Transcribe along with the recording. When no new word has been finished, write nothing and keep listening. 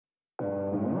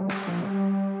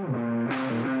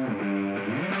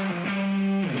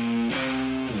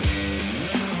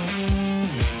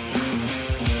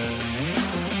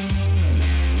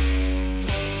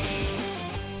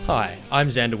I'm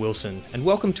Xander Wilson, and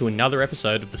welcome to another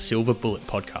episode of the Silver Bullet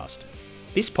Podcast.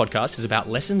 This podcast is about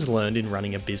lessons learned in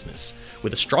running a business,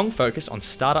 with a strong focus on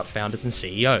startup founders and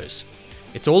CEOs.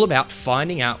 It's all about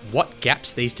finding out what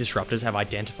gaps these disruptors have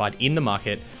identified in the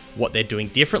market, what they're doing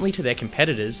differently to their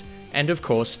competitors, and of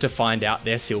course, to find out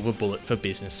their silver bullet for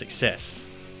business success.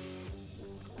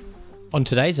 On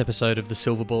today's episode of the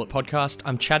Silver Bullet Podcast,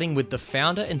 I'm chatting with the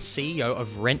founder and CEO of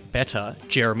RentBetter,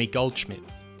 Jeremy Goldschmidt.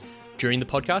 During the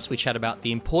podcast, we chat about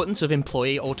the importance of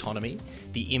employee autonomy,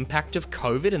 the impact of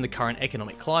COVID and the current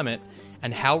economic climate,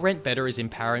 and how RentBetter is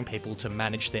empowering people to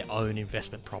manage their own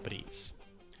investment properties.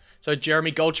 So Jeremy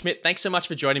Goldschmidt, thanks so much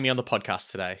for joining me on the podcast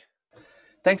today.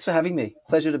 Thanks for having me.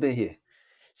 Pleasure to be here.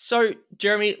 So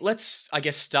Jeremy, let's,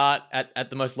 start at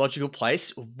the most logical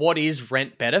place. What is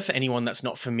RentBetter for anyone that's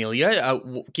not familiar?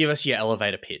 Give us your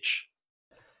elevator pitch.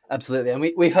 Absolutely. And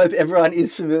we hope everyone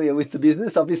is familiar with the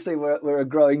business. Obviously, we're a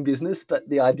growing business, but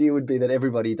the idea would be that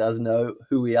everybody does know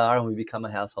who we are and we become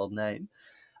a household name.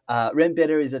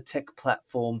 RentBetter is a tech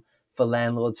platform for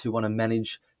landlords who want to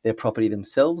manage their property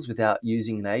themselves without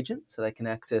using an agent, so they can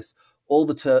access all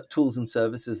the tools and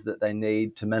services that they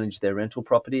need to manage their rental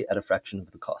property at a fraction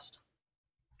of the cost.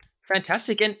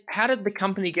 Fantastic. And how did the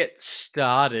company get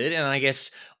started? And I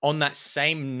guess on that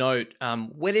same note,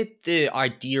 where did the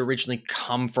idea originally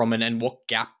come from, and what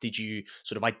gap did you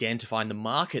sort of identify in the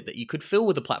market that you could fill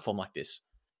with a platform like this?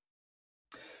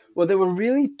 Well, there were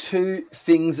really two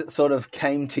things that sort of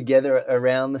came together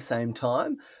around the same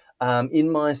time. In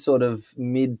my sort of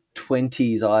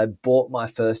mid-20s, I bought my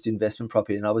first investment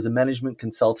property, and I was a management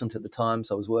consultant at the time,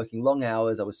 so I was working long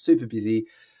hours. I was super busy,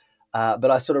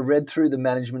 but I sort of read through the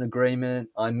management agreement.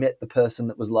 I met the person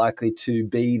that was likely to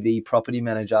be the property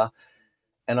manager,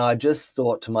 and I just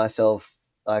thought to myself,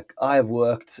 like, I have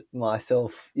worked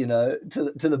myself, to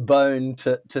the bone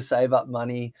to save up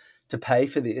money to pay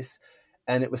for this,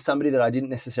 and it was somebody that I didn't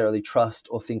necessarily trust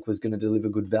or think was going to deliver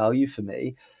good value for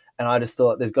me. And I just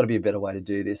thought there's got to be a better way to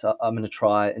do this. I'm going to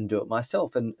try and do it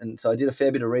myself. And so I did a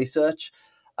fair bit of research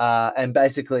and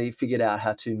basically figured out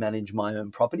how to manage my own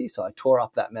property. So I tore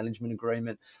up that management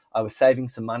agreement. I was saving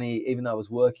some money. Even though I was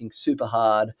working super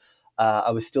hard, I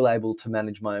was still able to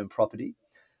manage my own property.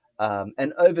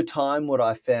 And over time, what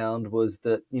I found was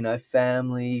that,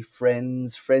 family,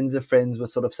 friends of friends were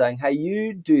sort of saying, hey,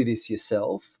 you do this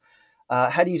yourself.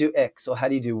 How do you do X or how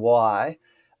do you do Y?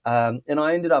 And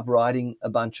I ended up writing a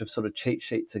bunch of sort of cheat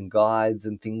sheets and guides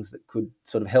and things that could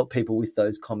sort of help people with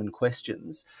those common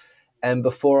questions. And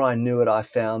before I knew it, I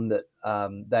found that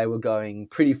they were going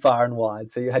pretty far and wide.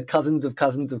 So you had cousins of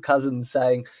cousins of cousins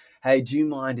saying, hey, do you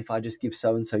mind if I just give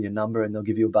so-and-so your number and they'll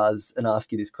give you a buzz and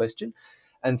ask you this question?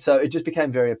 And so it just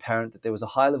became very apparent that there was a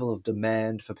high level of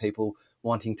demand for people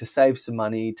wanting to save some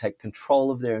money, take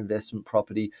control of their investment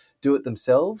property, do it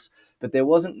themselves. But there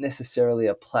wasn't necessarily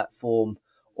a platform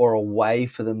or a way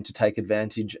for them to take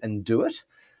advantage and do it.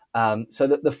 So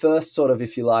that the first sort of,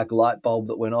 if you like, light bulb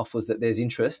that went off was that there's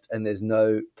interest and there's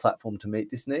no platform to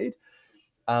meet this need.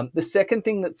 The second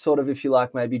thing that sort of, if you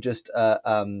like, maybe just,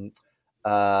 I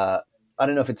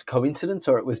don't know if it's coincidence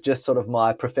or it was just sort of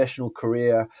my professional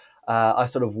career. I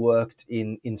sort of worked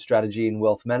in strategy and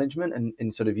wealth management,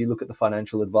 and sort of you look at the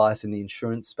financial advice in the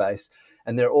insurance space,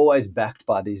 and they're always backed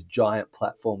by these giant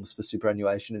platforms for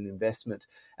superannuation and investment.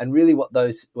 And really what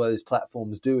those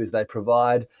platforms do is they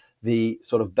provide the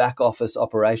sort of back office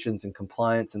operations and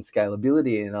compliance and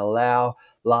scalability and allow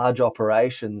large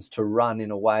operations to run in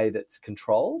a way that's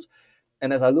controlled.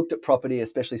 And as I looked at property,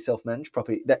 especially self-managed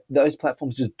property, those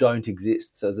platforms just don't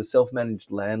exist. So as a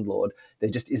self-managed landlord, there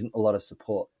just isn't a lot of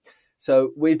support.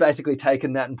 So we've basically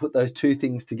taken that and put those two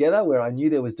things together, where I knew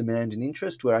there was demand and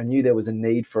interest, where I knew there was a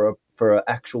need for an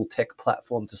actual tech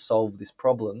platform to solve this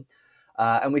problem.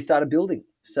 And we started building.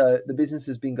 So the business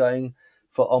has been going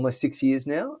for almost 6 years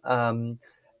now.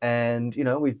 And,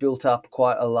 we've built up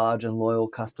quite a large and loyal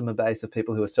customer base of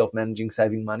people who are self-managing,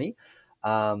 saving money.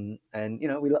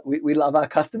 We love our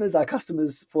customers. Our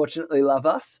customers fortunately love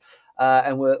us,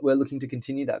 and we're looking to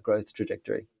continue that growth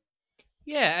trajectory.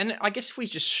 Yeah, and I guess if we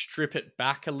just strip it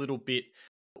back a little bit,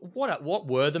 what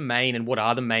were the main and what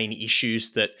are the main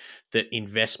issues that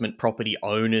investment property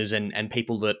owners and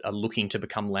people that are looking to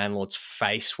become landlords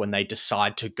face when they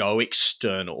decide to go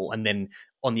external? And then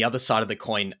on the other side of the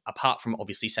coin, apart from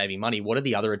obviously saving money, what are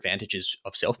the other advantages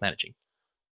of self-managing?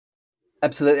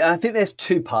 Absolutely. I think there's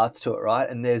two parts to it, right?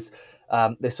 And there's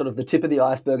sort of the tip of the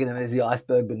iceberg, and then there's the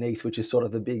iceberg beneath, which is sort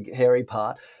of the big hairy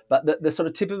part. But the sort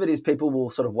of tip of it is people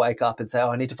will sort of wake up and say, oh,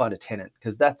 I need to find a tenant,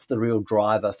 because that's the real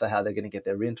driver for how they're going to get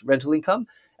their rental income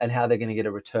and how they're going to get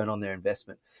a return on their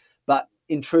investment. But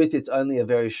in truth, it's only a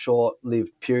very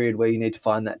short-lived period where you need to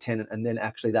find that tenant, and then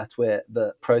actually that's where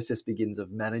the process begins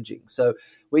of managing. So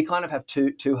we kind of have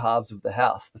two halves of the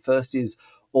house. The first is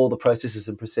all the processes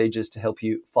and procedures to help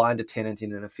you find a tenant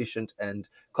in an efficient and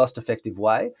cost-effective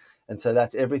way. And so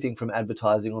that's everything from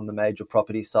advertising on the major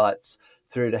property sites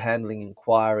through to handling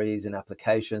inquiries and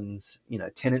applications,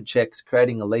 tenant checks,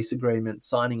 creating a lease agreement,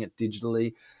 signing it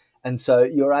digitally. And so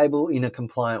you're able, in a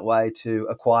compliant way, to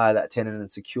acquire that tenant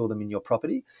and secure them in your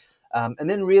property. And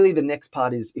then really the next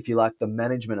part is, if you like, the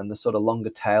management and the sort of longer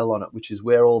tail on it, which is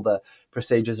where all the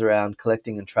procedures around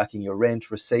collecting and tracking your rent,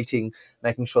 receipting,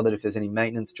 making sure that if there's any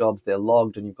maintenance jobs, they're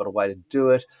logged and you've got a way to do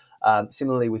it.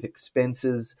 Similarly with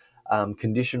expenses,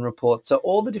 condition reports. So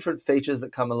all the different features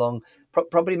that come along.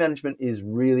 Property management is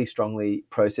really strongly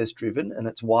process driven, and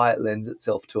it's why it lends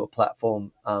itself to a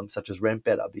platform such as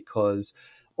RentBetter, because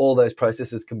all those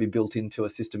processes can be built into a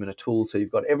system and a tool. So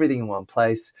you've got everything in one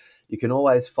place. You can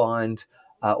always find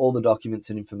all the documents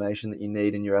and information that you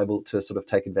need, and you're able to sort of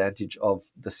take advantage of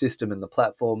the system and the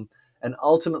platform. And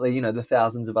ultimately, the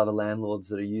thousands of other landlords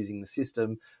that are using the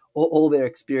system, all their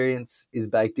experience is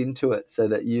baked into it, so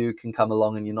that you can come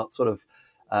along and you're not sort of,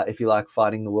 if you like,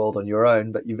 fighting the world on your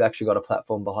own, but you've actually got a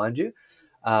platform behind you.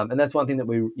 And that's one thing that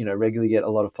we, regularly get a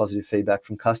lot of positive feedback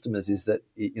from customers, is that,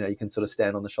 you can sort of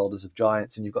stand on the shoulders of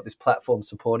giants, and you've got this platform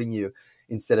supporting you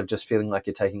instead of just feeling like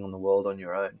you're taking on the world on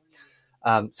your own.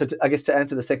 I guess to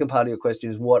answer the second part of your question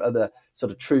is, what are the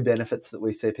sort of true benefits that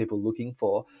we see people looking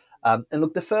for? And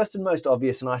look, the first and most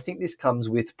obvious, and I think this comes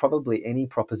with probably any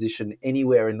proposition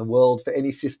anywhere in the world for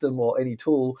any system or any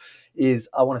tool, is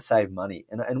I want to save money.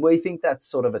 And we think that's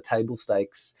sort of a table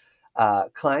stakes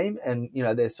claim. And,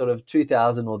 there's sort of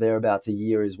 2,000 or thereabouts a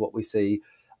year is what we see,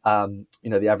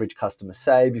 the average customer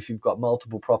save. If you've got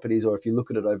multiple properties, or if you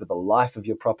look at it over the life of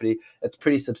your property, it's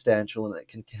pretty substantial, and it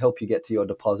can help you get to your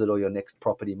deposit or your next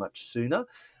property much sooner.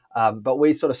 But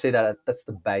we sort of see that that's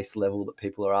the base level that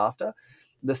people are after.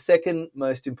 The second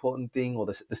most important thing, or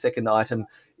the second item,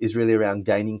 is really around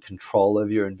gaining control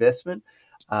of your investment.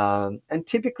 And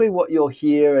typically what you'll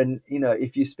hear, and,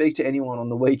 if you speak to anyone on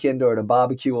the weekend or at a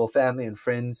barbecue or family and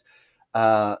friends,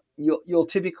 you'll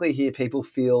typically hear people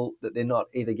feel that they're not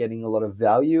either getting a lot of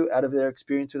value out of their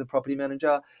experience with a property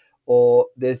manager, or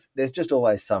there's just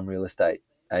always some real estate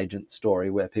agent story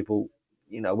where people,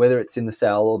 whether it's in the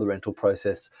sale or the rental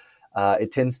process,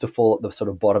 it tends to fall at the sort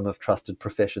of bottom of trusted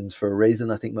professions for a reason.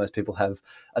 I think most people have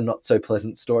a not so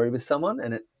pleasant story with someone,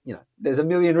 and there's a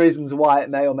million reasons why it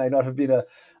may or may not have been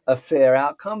a fair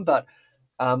outcome. But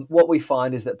what we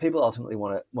find is that people ultimately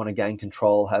want to gain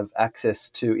control, have access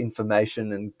to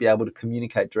information, and be able to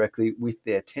communicate directly with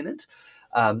their tenant.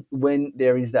 When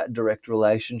there is that direct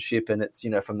relationship, and it's,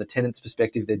 from the tenant's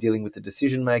perspective, they're dealing with the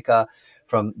decision maker.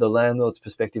 From the landlord's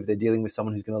perspective, they're dealing with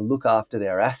someone who's going to look after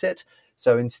their asset.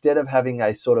 So instead of having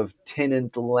a sort of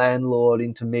tenant-landlord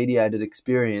intermediated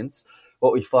experience,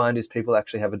 what we find is people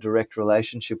actually have a direct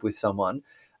relationship with someone,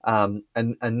 and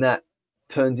that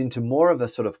turns into more of a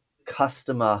sort of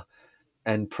customer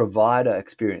and provider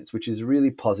experience, which is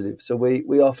really positive. So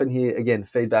we often hear, again,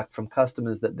 feedback from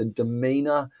customers that the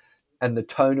demeanor and the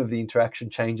tone of the interaction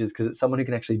changes because it's someone who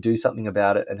can actually do something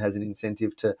about it and has an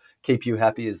incentive to keep you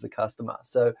happy as the customer.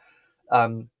 So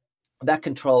that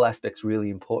control aspect's really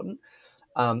important.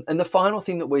 And the final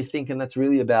thing that we think, and that's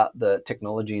really about the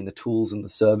technology and the tools and the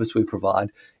service we provide,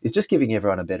 is just giving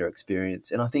everyone a better experience.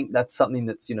 And I think that's something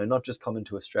that's, not just common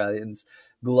to Australians.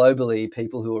 Globally,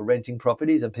 people who are renting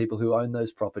properties and people who own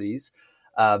those properties,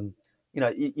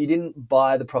 you didn't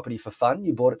buy the property for fun.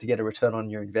 You bought it to get a return on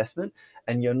your investment,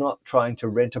 and you're not trying to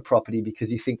rent a property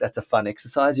because you think that's a fun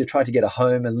exercise. You're trying to get a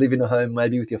home and live in a home,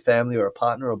 maybe with your family or a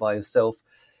partner or by yourself.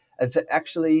 And so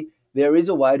actually, there is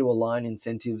a way to align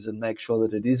incentives and make sure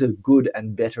that it is a good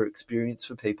and better experience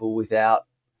for people without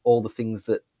all the things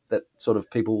that sort of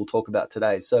people will talk about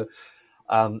today. So,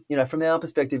 from our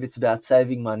perspective, it's about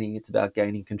saving money, it's about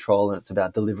gaining control, and it's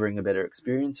about delivering a better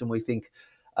experience. And we think,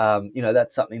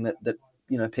 that's something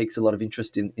that piques a lot of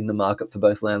interest in the market for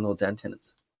both landlords and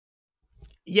tenants.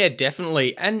 Yeah,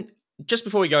 definitely. And just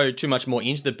before we go too much more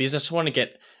into the business, I want to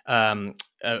get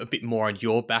a bit more on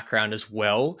your background as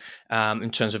well, in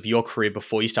terms of your career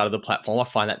before you started the platform. I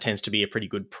find that tends to be a pretty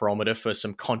good barometer for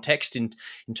some context in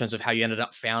terms of how you ended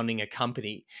up founding a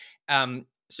company.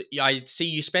 So I see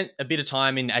you spent a bit of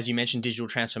time in, as you mentioned, digital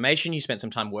transformation. You spent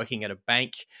some time working at a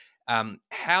bank.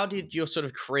 How did your sort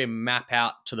of career map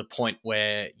out to the point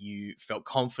where you felt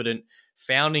confident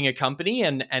founding a company?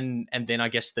 And then I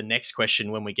guess the next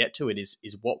question when we get to it is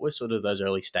what were sort of those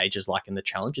early stages like and the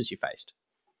challenges you faced?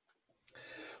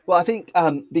 Well, I think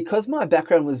because my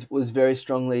background was very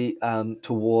strongly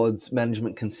towards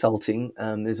management consulting.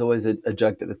 There's always a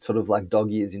joke that it's sort of like dog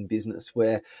years in business,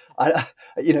 where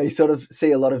you sort of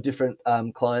see a lot of different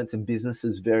clients and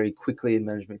businesses very quickly in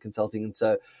management consulting, and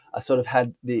so I sort of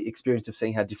had the experience of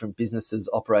seeing how different businesses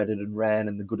operated and ran,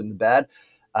 and the good and the bad.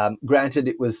 Granted,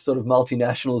 it was sort of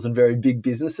multinationals and very big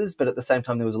businesses, but at the same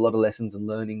time, there was a lot of lessons and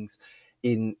learnings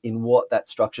in what that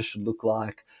structure should look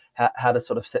like, how to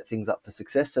sort of set things up for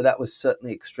success. So that was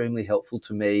certainly extremely helpful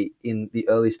to me in the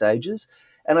early stages.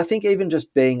 And I think even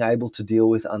just being able to deal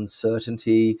with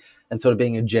uncertainty and sort of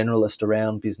being a generalist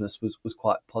around business was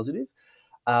quite positive.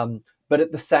 But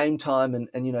at the same time,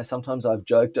 and sometimes I've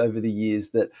joked over the years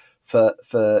that for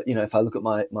if I look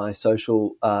at my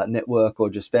social network or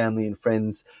just family and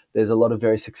friends, there's a lot of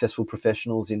very successful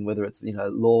professionals in whether it's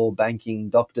law, banking,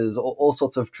 doctors, all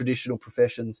sorts of traditional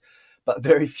professions, but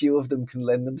very few of them can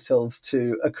lend themselves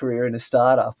to a career in a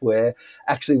startup where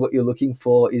actually what you're looking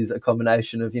for is a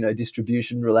combination of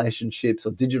distribution relationships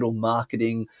or digital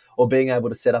marketing or being able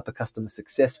to set up a customer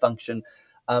success function.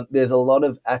 There's a lot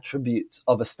of attributes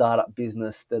of a startup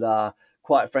business that are,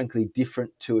 quite frankly,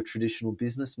 different to a traditional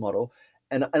business model.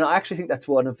 And I actually think that's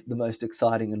one of the most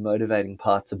exciting and motivating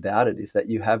parts about it, is that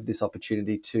you have this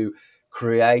opportunity to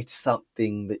create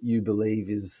something that you believe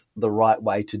is the right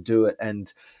way to do it.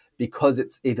 And because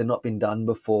it's either not been done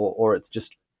before or it's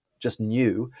just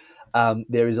new,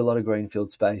 there is a lot of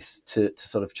greenfield space to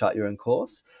sort of chart your own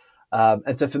course.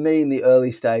 And so for me in the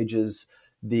early stages,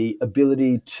 the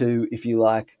ability to, if you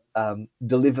like,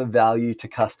 deliver value to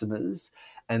customers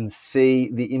and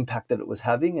see the impact that it was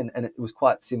having. And it was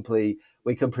quite simply,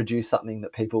 we can produce something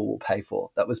that people will pay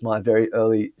for. That was my very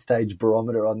early stage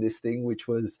barometer on this thing, which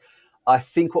was, I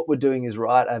think what we're doing is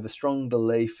right. I have a strong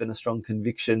belief and a strong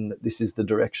conviction that this is the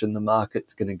direction the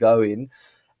market's going to go in.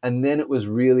 And then it was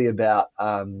really about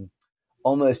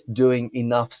almost doing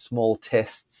enough small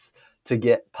tests to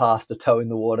get past a toe in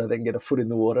the water, then get a foot in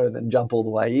the water, and then jump all the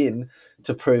way in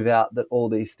to prove out that all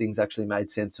these things actually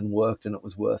made sense and worked and it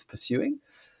was worth pursuing.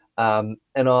 And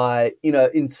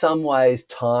in some ways,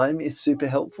 time is super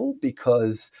helpful,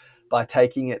 because by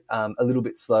taking it a little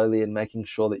bit slowly and making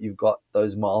sure that you've got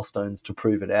those milestones to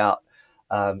prove it out,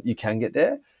 you can get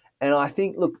there. And I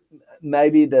think, look,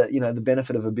 maybe the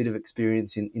benefit of a bit of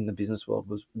experience in the business world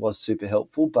was super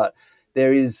helpful, but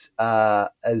there is,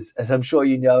 as I'm sure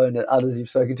you know, and others you've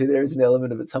spoken to, there is an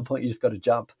element of at some point you just got to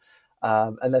jump,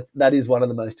 and that is one of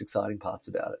the most exciting parts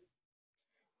about it.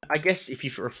 I guess if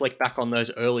you reflect back on those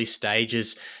early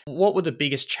stages, what were the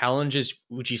biggest challenges,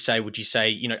 would you say,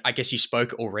 I guess you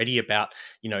spoke already about,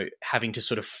 having to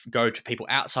sort of go to people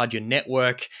outside your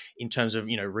network in terms of,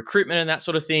 recruitment and that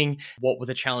sort of thing. What were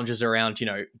the challenges around,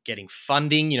 getting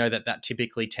funding, that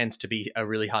typically tends to be a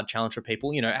really hard challenge for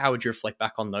people. How would you reflect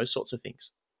back on those sorts of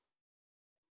things?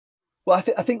 Well,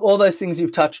 I think all those things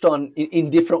you've touched on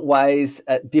in different ways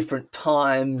at different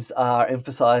times are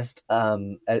emphasized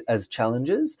as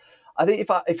challenges. I think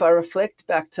if I reflect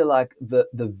back to like the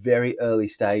very early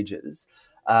stages,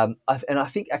 and I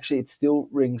think actually it still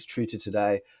rings true to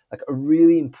today, like a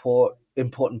really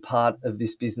important part of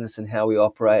this business and how we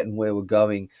operate and where we're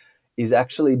going is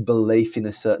actually belief in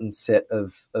a certain set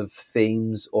of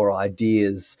themes or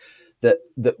ideas that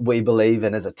we believe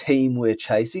in as a team we're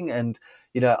chasing. And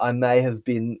I may have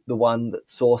been the one that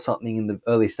saw something in the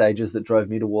early stages that drove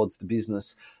me towards the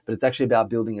business, but it's actually about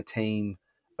building a team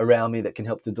around me that can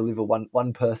help to deliver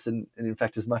one person. And in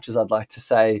fact, as much as I'd like to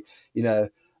say,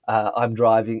 I'm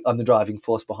the driving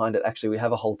force behind it, actually, we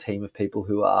have a whole team of people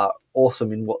who are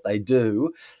awesome in what they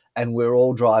do, and we're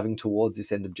all driving towards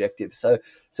this end objective. So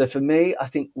for me, I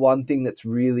think one thing that's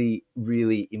really,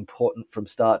 really important from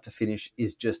start to finish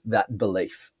is just that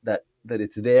belief that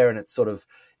it's there, and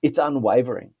it's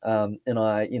unwavering. And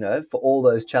for all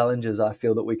those challenges, I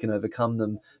feel that we can overcome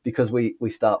them because we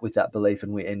start with that belief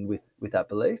and we end with that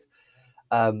belief.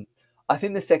 I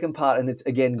think the second part, and it's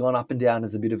again gone up and down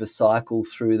as a bit of a cycle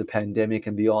through the pandemic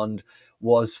and beyond,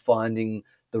 was finding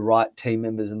the right team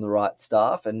members and the right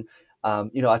staff. And,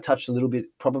 I touched a little bit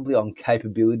probably on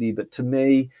capability, but to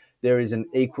me, there is an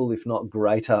equal, if not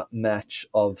greater, match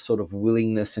of sort of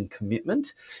willingness and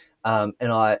commitment. And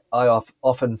I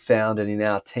often found, and in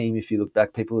our team, if you look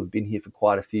back, people have been here for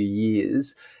quite a few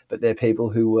years, but they're people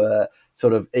who were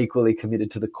sort of equally committed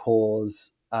to the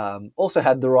cause, also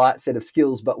had the right set of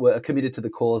skills, but were committed to the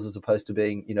cause as opposed to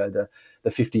being, the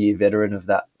 50-year veteran of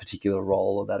that particular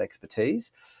role or that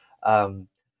expertise. And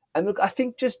look, I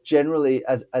think just generally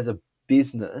as a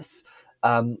business,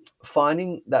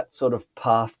 finding that sort of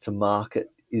path to market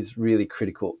is really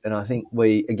critical. And I think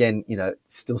we, again,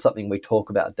 still something we talk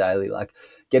about daily, like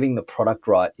getting the product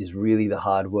right is really the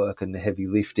hard work and the heavy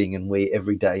lifting. And we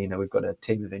every day, we've got a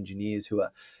team of engineers who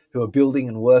are building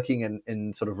and working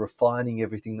and sort of refining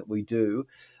everything that we do.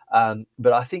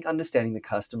 But I think understanding the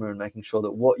customer and making sure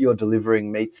that what you're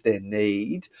delivering meets their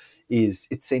need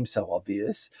it seems so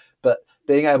obvious, but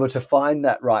being able to find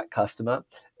that right customer,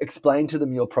 explain to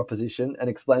them your proposition and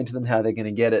explain to them how they're going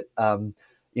to get it.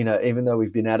 Even though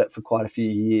we've been at it for quite a few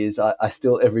years, I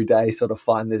still every day sort of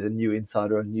find there's a new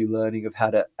insight or a new learning of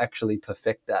how to actually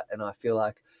perfect that. And I feel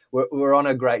like we're on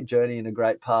a great journey and a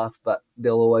great path, but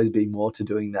there'll always be more to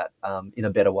doing that in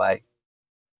a better way.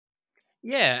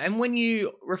 Yeah, and when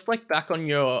you reflect back on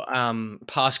your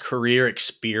past career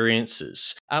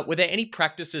experiences, were there any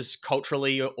practices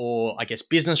culturally or I guess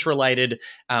business related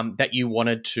that you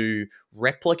wanted to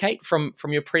replicate from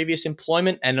your previous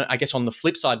employment? And I guess on the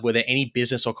flip side, were there any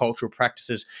business or cultural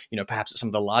practices, perhaps at some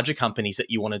of the larger companies that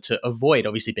you wanted to avoid,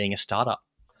 obviously being a startup?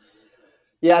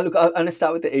 Yeah, look, I'm going to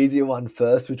start with the easier one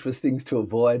first, which was things to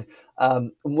avoid.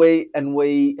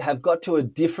 We have got to a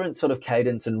different sort of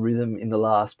cadence and rhythm in the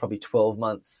last probably 12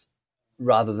 months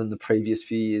rather than the previous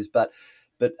few years, but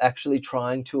actually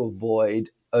trying to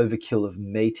avoid overkill of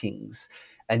meetings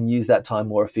and use that time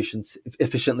more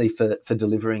efficiently for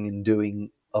delivering and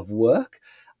doing of work.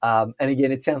 And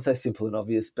again, it sounds so simple and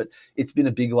obvious, but it's been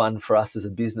a big one for us as a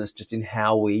business just in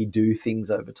how we do things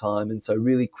over time. And so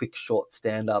really quick, short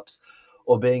stand-ups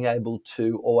or being able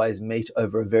to always meet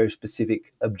over a very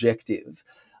specific objective.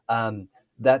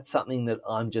 That's something that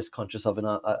I'm just conscious of, and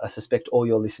I suspect all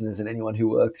your listeners and anyone who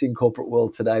works in corporate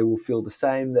world today will feel the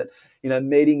same, that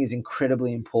meeting is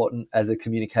incredibly important as a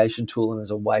communication tool and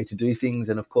as a way to do things.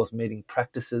 And of course, meeting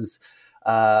practices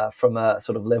from a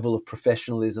sort of level of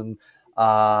professionalism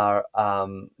are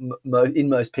in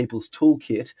most people's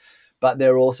toolkit, but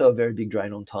they're also a very big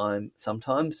drain on time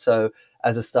sometimes. So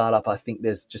as a startup, I think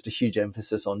there's just a huge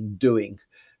emphasis on doing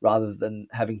rather than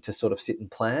having to sort of sit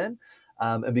and plan.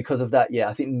 And because of that,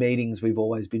 I think meetings, we've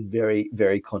always been very,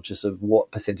 very conscious of what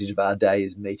percentage of our day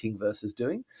is meeting versus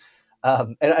doing.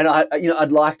 And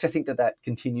I'd like to think that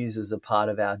continues as a part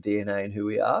of our DNA and who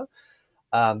we are.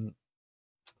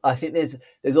 I think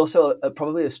there's also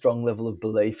probably a strong level of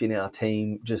belief in our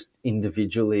team just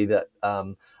individually that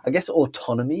I guess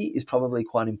autonomy is probably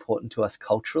quite important to us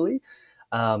culturally.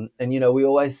 And we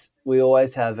always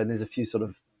have, and there's a few sort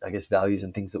of I guess values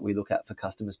and things that we look at for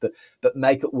customers, but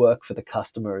make it work for the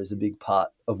customer is a big part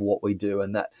of what we do,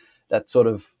 and that sort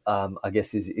of I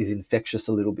guess is infectious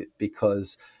a little bit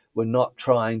because we're not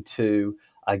trying to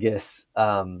I guess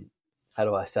how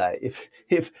do I say,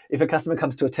 if a customer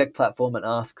comes to a tech platform and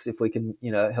asks if we can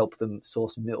help them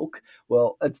source milk,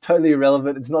 well, it's totally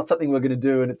irrelevant. It's not something we're going to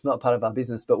do, and it's not part of our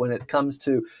business. But when it comes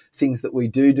to things that we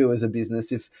do as a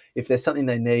business, if there's something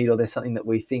they need or there's something that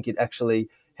we think it actually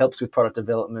helps with product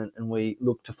development, and we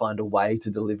look to find a way to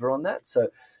deliver on that, so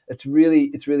it's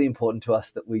really important to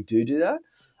us that we do that.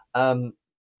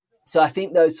 So I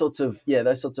think those sorts of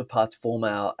parts form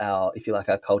our if you like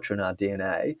our culture and our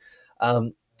DNA.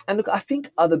 And look, I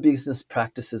think other business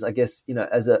practices, I guess,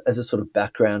 as a sort of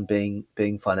background,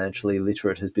 being financially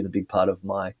literate has been a big part of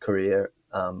my career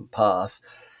path.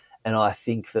 And I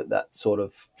think that sort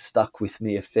of stuck with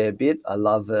me a fair bit. I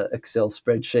love an Excel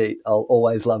spreadsheet. I'll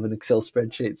always love an Excel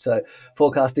spreadsheet. So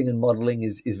forecasting and modeling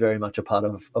is very much a part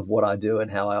of what I do and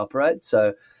how I operate.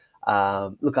 So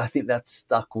look, I think that's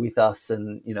stuck with us.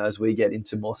 And, as we get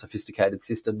into more sophisticated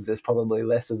systems, there's probably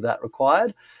less of that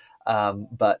required.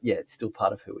 But it's still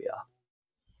part of who we are.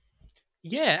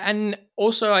 Yeah, and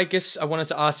also I guess I wanted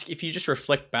to ask if you just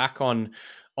reflect back on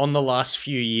the last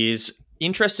few years.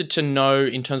 Interested to know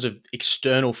in terms of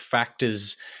external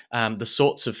factors, the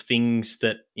sorts of things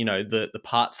that the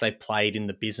parts they've played in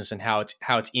the business and how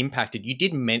it's impacted. You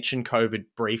did mention COVID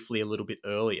briefly a little bit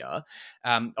earlier.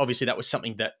 Obviously, that was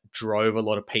something that drove a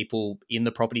lot of people in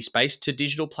the property space to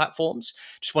digital platforms.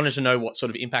 Just wanted to know what sort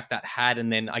of impact that had,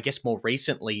 and then I guess more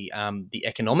recently, the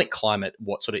economic climate,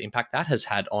 what sort of impact that has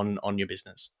had on your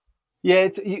business. Yeah,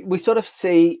 we sort of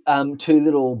see two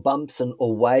little bumps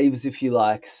or waves, if you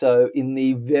like. So in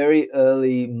the very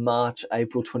early March,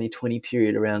 April 2020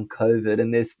 period around COVID,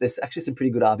 and there's actually some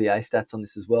pretty good RBA stats on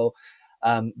this as well.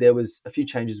 There was a few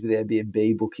changes with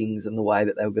Airbnb bookings and the way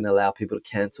that they were going to allow people to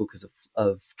cancel because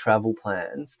of travel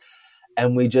plans.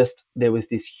 And there was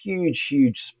this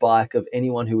huge spike of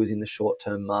anyone who was in the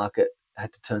short-term market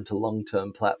had to turn to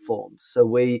long-term platforms. So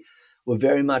we were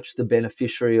very much the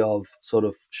beneficiary of sort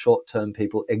of short-term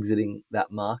people exiting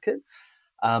that market.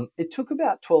 It took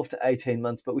about 12 to 18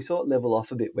 months, but we saw it level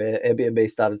off a bit where Airbnb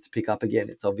started to pick up again.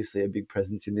 It's obviously a big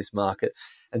presence in this market.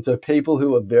 And so people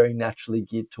who are very naturally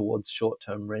geared towards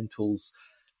short-term rentals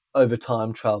over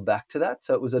time trailed back to that.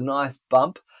 So it was a nice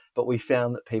bump, but we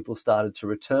found that people started to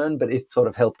return, but it sort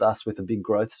of helped us with a big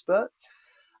growth spurt.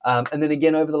 And then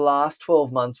again, over the last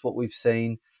 12 months, what we've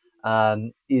seen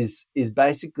is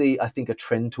basically, I think, a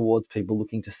trend towards people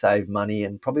looking to save money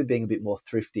and probably being a bit more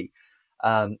thrifty.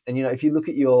 And, if you look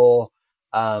at your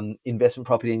investment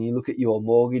property and you look at your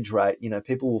mortgage rate,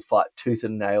 people will fight tooth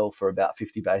and nail for about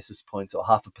 50 basis points or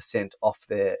 0.5% off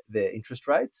their interest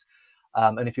rates.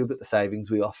 And if you look at the savings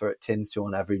we offer, it tends to,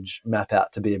 on average, map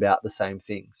out to be about the same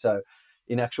thing. So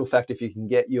in actual fact, if you can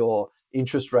get your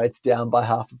interest rates down by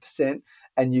 0.5%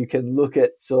 and you can look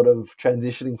at sort of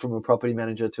transitioning from a property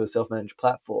manager to a self-managed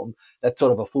platform, that's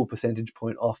sort of a full percentage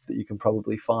point off that you can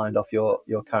probably find off your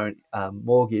current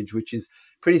mortgage, which is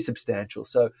pretty substantial.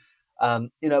 So,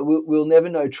 we'll never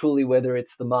know truly whether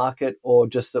it's the market or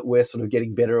just that we're sort of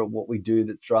getting better at what we do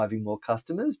that's driving more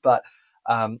customers. But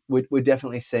we're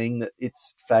definitely seeing that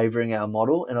it's favouring our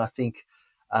model. And I think,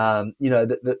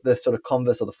 the sort of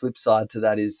converse or the flip side to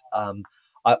that is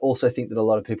I also think that a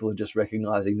lot of people are just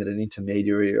recognising that an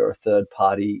intermediary or a third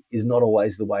party is not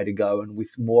always the way to go. And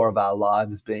with more of our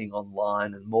lives being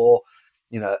online and more,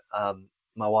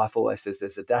 my wife always says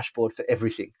there's a dashboard for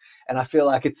everything. And I feel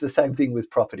like it's the same thing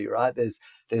with property, right? There's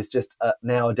just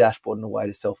now a dashboard and a way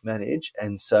to self-manage.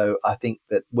 And so I think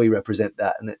that we represent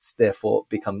that, and it's therefore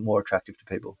become more attractive to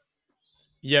people.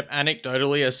 Yep,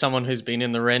 anecdotally, as someone who's been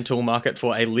in the rental market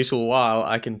for a little while,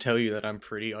 I can tell you that I'm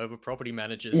pretty over property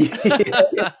managers.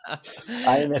 Yeah.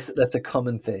 I think that's a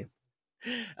common theme.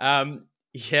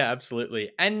 Yeah,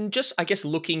 absolutely. And just, I guess,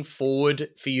 looking forward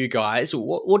for you guys,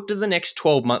 what do the next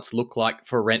 12 months look like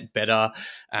for RentBetter?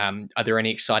 Are there any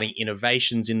exciting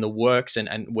innovations in the works,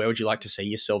 and where would you like to see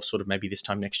yourself sort of maybe this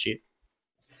time next year?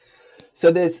 So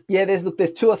there's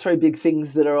 2 or 3 big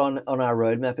things that are on our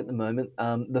roadmap at the moment.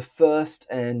 The first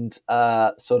and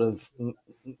sort of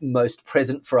most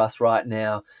present for us right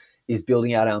now is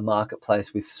building out our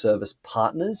marketplace with service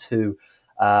partners who,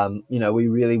 we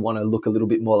really want to look a little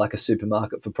bit more like a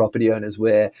supermarket for property owners,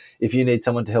 where if you need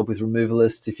someone to help with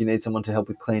removalists, if you need someone to help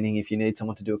with cleaning, if you need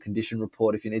someone to do a condition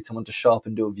report, if you need someone to shop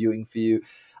and do a viewing for you,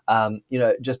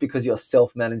 just because you're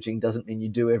self-managing doesn't mean you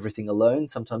do everything alone.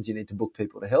 Sometimes you need to book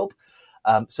people to help.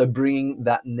 So bringing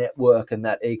that network and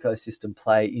that ecosystem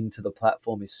play into the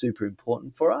platform is super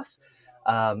important for us.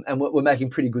 And we're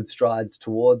making pretty good strides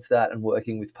towards that and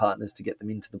working with partners to get them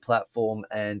into the platform.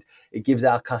 And it gives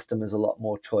our customers a lot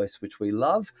more choice, which we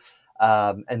love.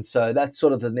 And so that's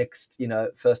sort of the next,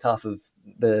 first half of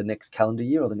the next calendar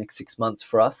year or the next 6 months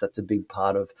for us. That's a big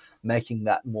part of making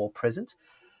that more present.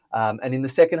 And in the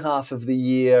second half of the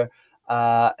year,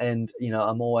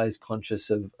 I'm always conscious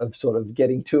of sort of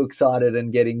getting too excited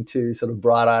and getting too sort of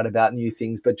bright-eyed about new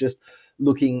things, but just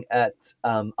looking at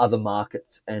other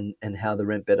markets and how the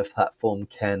RentBetter platform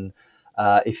can,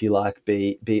 if you like,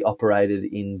 be operated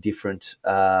in different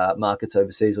markets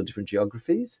overseas or different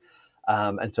geographies.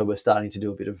 And so we're starting to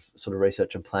do a bit of sort of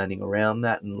research and planning around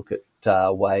that and look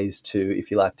at ways to,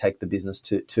 if you like, take the business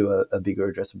to a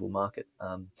bigger addressable market.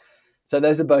 So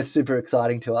those are both super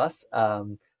exciting to us.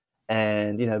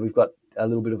 And, we've got a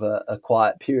little bit of a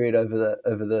quiet period over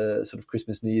the sort of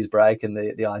Christmas, New Year's break. And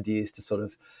the idea is to sort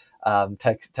of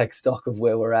take stock of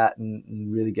where we're at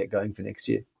and really get going for next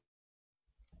year.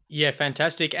 Yeah,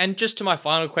 fantastic. And just to my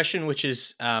final question, which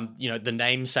is, the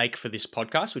namesake for this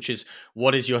podcast, which is,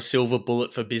 what is your silver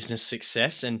bullet for business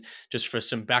success? And just for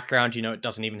some background, it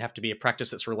doesn't even have to be a practice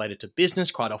that's related to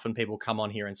business. Quite often people come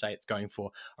on here and say it's going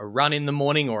for a run in the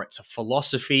morning or it's a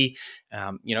philosophy.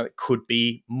 It could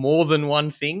be more than one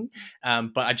thing.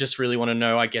 But I just really want to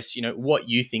know, I guess, what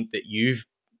you think that you've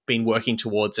been working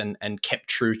towards and kept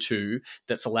true to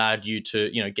that's allowed you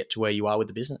to, get to where you are with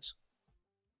the business.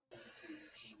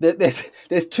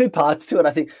 There's 2 parts to it, I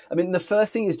think. I mean, the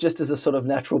first thing is just as a sort of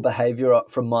natural behavior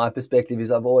from my perspective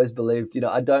is I've always believed,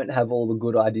 I don't have all the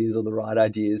good ideas or the right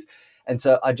ideas. And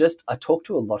so I talk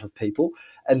to a lot of people.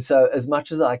 And so as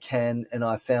much as I can, and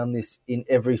I found this in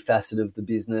every facet of the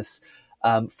business,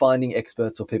 finding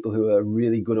experts or people who are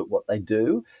really good at what they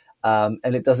do.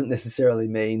 And it doesn't necessarily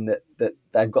mean that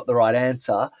they've got the right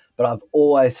answer, but I've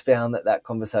always found that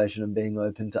conversation and being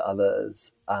open to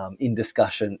others in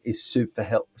discussion is super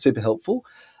helpful.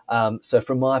 So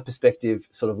from my perspective,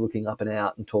 sort of looking up and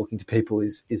out and talking to people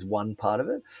is one part of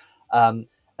it. And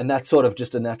that's sort of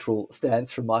just a natural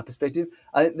stance from my perspective.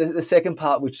 I think the second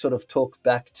part, which sort of talks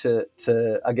back to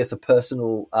I guess, a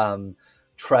personal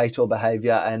trait or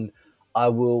behavior, and I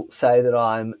will say that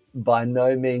I'm by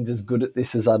no means as good at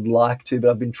this as I'd like to, but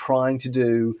I've been trying to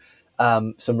do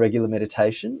some regular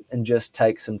meditation and just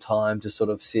take some time to sort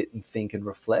of sit and think and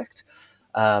reflect.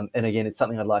 And again, it's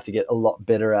something I'd like to get a lot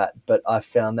better at, but I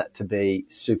found that to be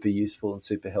super useful and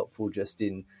super helpful just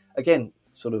in, again,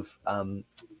 sort of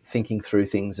thinking through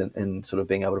things and sort of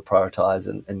being able to prioritize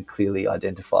and clearly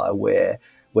identify where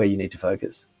you need to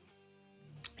focus.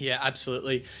 Yeah,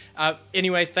 absolutely.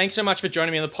 Anyway, thanks so much for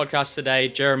joining me on the podcast today,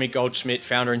 Jeremy Goldschmidt,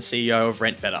 founder and CEO of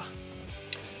RentBetter.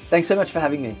 Thanks so much for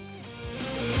having me.